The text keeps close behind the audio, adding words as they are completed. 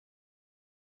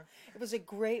It was a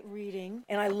great reading,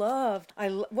 and I love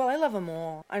them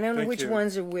all. I don't know Thank which you.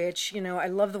 ones are which. I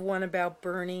love the one about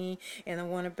Bernie and the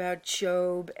one about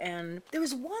Job, and there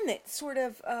was one that sort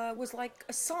of was like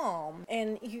a psalm,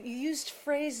 and you used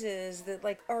phrases that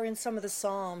like are in some of the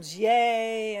psalms.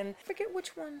 Yay, and I forget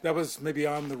which one. That was maybe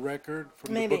on the record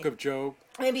from Maybe. the book of Job.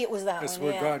 Maybe it was that That's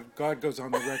one. where Yeah. God goes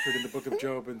on the record in the book of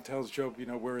Job and tells Job,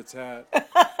 where it's at.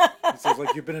 He says,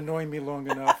 like, you've been annoying me long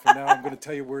enough, and now I'm going to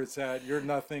tell you where it's at. You're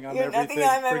nothing. I'm You're everything.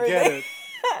 nothing, I'm Forget everything.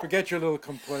 it. Forget your little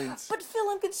complaints. But Phil,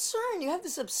 I'm concerned. You have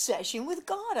this obsession with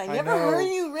God. I I never know. heard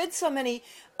you read so many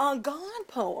God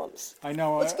poems. I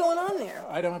know. What's going on there?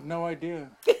 I don't have no idea.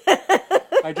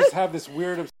 I just have this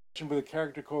weird obsession with a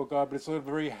character called God, but it's a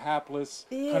very hapless,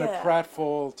 kind of Yeah.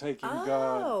 pratfall taking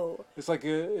God. Oh. It's like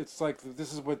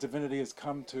this is what divinity has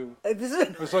come to. This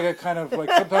is... It's like a kind of like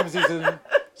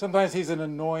sometimes he's an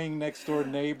annoying next door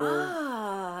neighbor.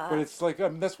 But it's like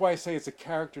that's why I say it's a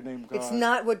character named God. It's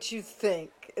not what you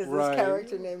think is Right. this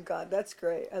character named God. That's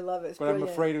great. I love it. It's But brilliant.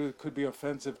 I'm afraid it could be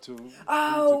offensive to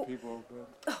people. But.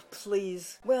 Oh,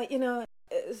 please. Well,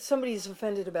 somebody's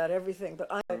offended about everything, but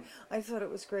I thought it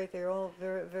was great. They're all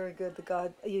very, very good. The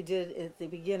God you did at the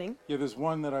beginning. Yeah, there's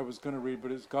one that I was going to read,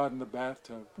 but it's God in the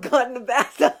bathtub. God in the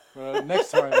bathtub.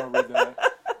 Next time I'll read that.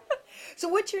 So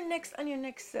what's your next My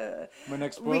next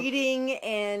book? reading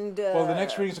and? Well, the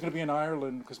next reading is going to be in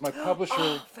Ireland because my publisher.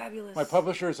 Oh, fabulous. My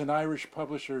publisher is an Irish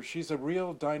publisher. She's a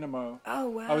real dynamo. Oh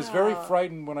wow. I was very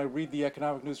frightened when I read the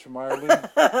economic news from Ireland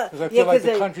because I feel like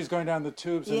the country's going down the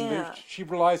tubes, and she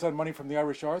relies on money from the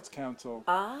Irish Arts Council.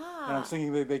 And I'm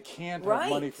thinking they can't have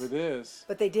money for this.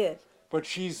 But they did. But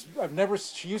she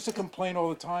used to complain all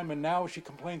the time, and now she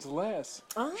complains less.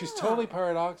 She's totally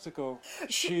paradoxical.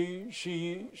 She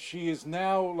is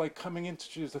now like coming into,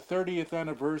 she's the 30th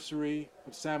anniversary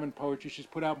of Salmon Poetry. She's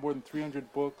put out more than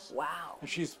 300 books. Wow. And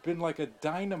she's been like a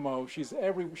dynamo. She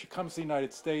comes to the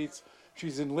United States.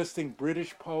 She's enlisting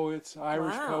British poets,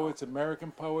 Irish poets,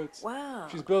 American poets. Wow.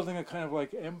 She's building a kind of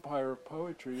like empire of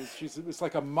poetry. It's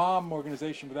like a mom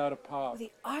organization without a pop.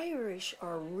 The Irish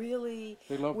are really...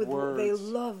 They love words. They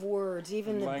love words,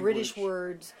 even the Language. British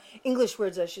words, English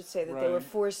words I should say, that they were Right.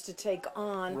 forced to take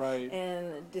on Right.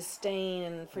 and disdain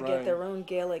and forget Right. their own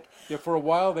Gaelic. Yeah, for a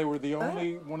while they were the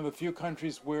only one of the few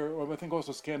countries where, or I think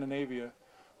also Scandinavia,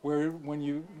 where when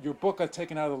your book got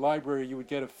taken out of the library, you would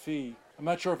get a fee. I'm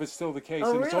not sure if it's still the case.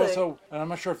 Oh, And it's really? also, and I'm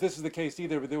not sure if this is the case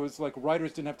either, but there was like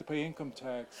writers didn't have to pay income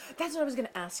tax. That's what I was going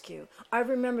to ask you. I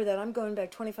remember that. I'm going back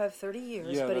 25, 30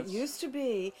 years, Yeah, but it that's- used to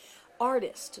be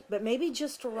artists, but maybe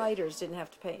just writers didn't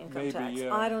have to pay income Maybe, tax.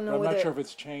 yeah. I don't know But I'm whether... not sure if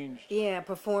it's changed. Yeah,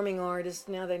 performing artists,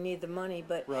 now they need the money,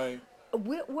 but Right.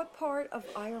 what part of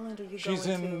Ireland are you She's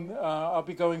going in, to? I'll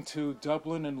be going to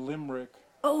Dublin and Limerick.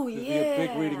 Oh, There'll yeah. be a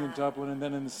big reading in Dublin and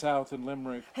then in the south in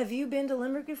Limerick. Have you been to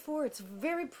Limerick before? It's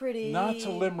very pretty. Not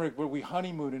to Limerick, but we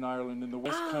honeymooned in Ireland in the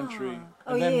West Country.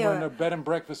 Oh, And then yeah. when a bed and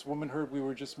breakfast woman heard we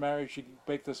were just married, she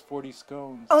baked us 40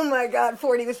 scones. Oh my God,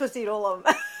 40. We're supposed to eat all of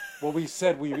them. Well, we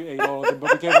said we ate all of them,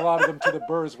 but we gave a lot of them to the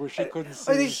birds where she couldn't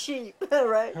see. Or the sheep,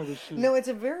 right? Or the sheep. No, it's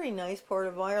a very nice part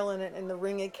of Ireland and the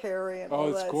Ring of Kerry and all Oh,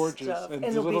 it's that gorgeous. stuff. And the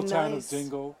it'll little be town nice. of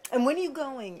Dingle. And when are you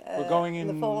going? We're going in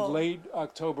the in fall? late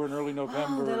October and early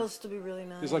November. Oh, that'll still be really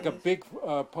nice. There's like a big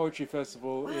poetry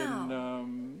festival Wow.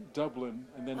 in Dublin,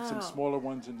 and then some Wow. smaller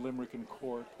ones in Limerick and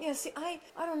Cork. Yeah, see, I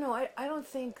don't know. I don't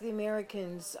think the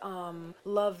Americans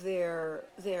love their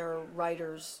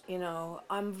writers.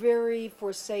 I'm very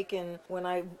forsaken when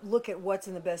I look at what's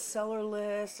in the bestseller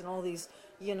list and all these,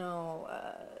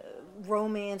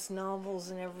 romance novels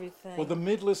and everything. Well, the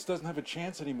mid-list doesn't have a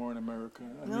chance anymore in America.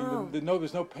 I No. mean,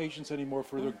 there's no patience anymore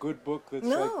for the good book that's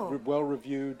No. like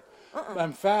well-reviewed.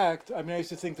 In fact, I used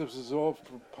to think this was all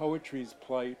for poetry's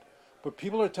plight, but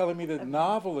people are telling me that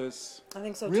novelists, I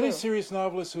think so really too. serious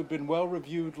novelists who've been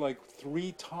well-reviewed like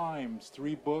 3 times,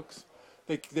 3 books,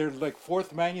 their like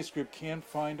 4th manuscript can't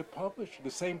find a publisher. The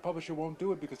same publisher won't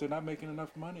do it because they're not making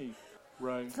enough money.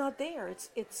 Right. It's not there. It's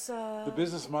The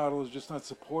business model is just not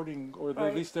supporting, or Right.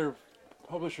 at least their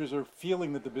publishers are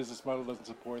feeling that the business model doesn't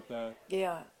support that.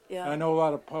 yeah. And I know a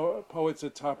lot of poets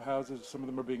at top houses. Some of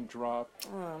them are being dropped.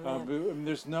 Oh,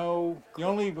 The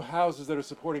only houses that are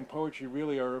supporting poetry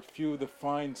really are a few of the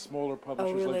fine smaller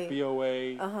publishers really? like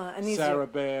BOA, And these are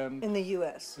Saraband, in the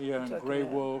U.S. yeah, you're and talking Grey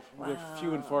about. Wolf. They're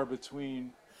few and far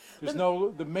between.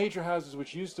 The major houses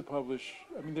which used to publish.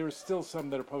 There are still some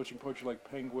that are publishing poetry like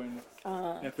Penguin,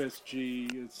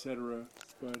 FSG, etc.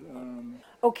 But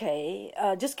Okay,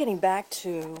 just getting back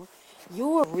to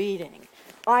your reading.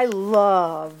 I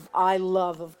love,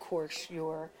 of course,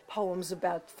 your poems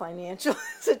about financial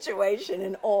situation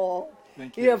and all.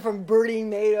 Thank You know, you. from Bernie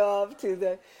Madoff to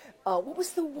the, what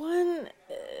was the one?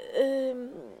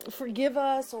 Forgive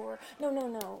Us or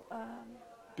no.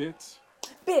 Bits,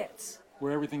 Bits.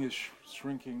 where everything is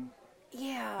shrinking.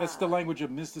 Yeah. That's the language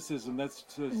of mysticism. That's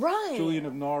Right. Julian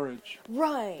of Norwich.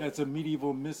 Right. That's a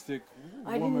medieval mystic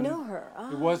I didn't woman. know her.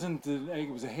 It wasn't an egg,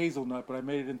 it was a hazelnut, but I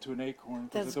made it into an acorn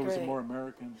because I That's thought it was great. more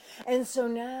American. And so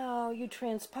now you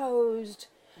transposed.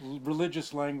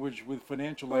 Religious language with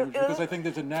financial language because I think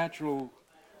there's a natural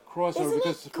crossover Isn't it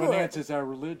because good? finance is our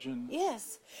religion.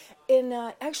 Yes. And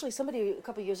actually, somebody a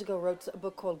couple of years ago wrote a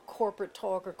book called Corporate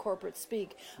Talk or Corporate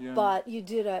Speak. Yeah. But you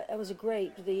did it was a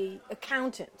great, the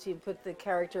accountant. You put the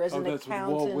character as Oh, an that's with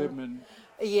accountant. Walt Whitman.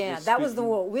 Yeah, that was the speaking-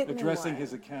 Walt Whitman addressing one.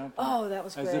 his accountant. Oh, that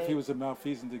was as great. if he was a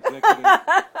malfeasant executive.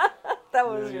 That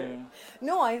was Yeah, great. yeah.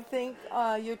 No, I think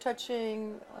you're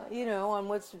touching, on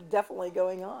what's definitely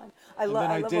going on. I And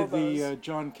then I love all did those. the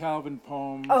John Calvin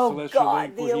poem, Oh, Celestial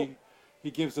God, Lake, where he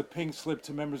gives a pink slip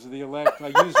to members of the elect. I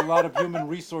used a lot of human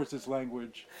resources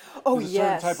language. Oh, There's a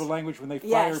yes. certain type of language when they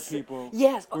Yes. fire people.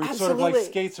 Yes, Where it absolutely. sort of like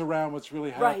skates around what's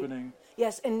really happening.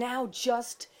 Yes, and now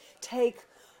just take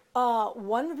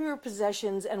one of your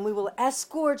possessions and we will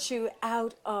escort you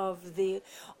out of the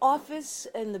office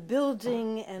and the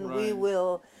building and we Right.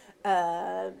 will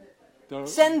Don't-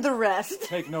 send the rest.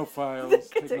 Take no files.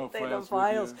 Take no Take files.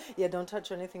 files. With you. Yeah, don't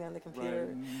touch anything on the computer.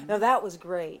 Right. No, that was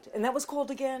great. And that was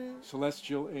called again?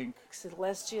 Celestial Ink.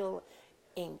 Celestial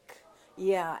Ink.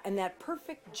 Yeah, and that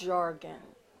perfect jargon.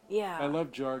 Yeah. I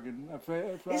love jargon.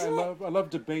 Isn't I love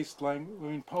debased language. I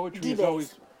mean, poetry is Debased.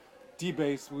 always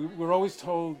debased. We're always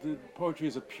told that poetry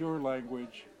is a pure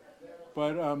language,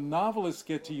 but novelists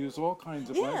get to use all kinds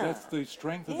of language. Yeah. That's the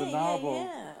strength of Yeah, the yeah, novel.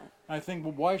 yeah. I think,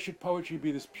 well, why should poetry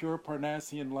be this pure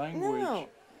Parnassian language? No.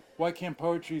 Why can't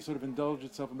poetry sort of indulge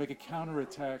itself and make a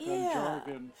counterattack on Yeah.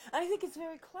 jargon? I think it's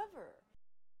very clever.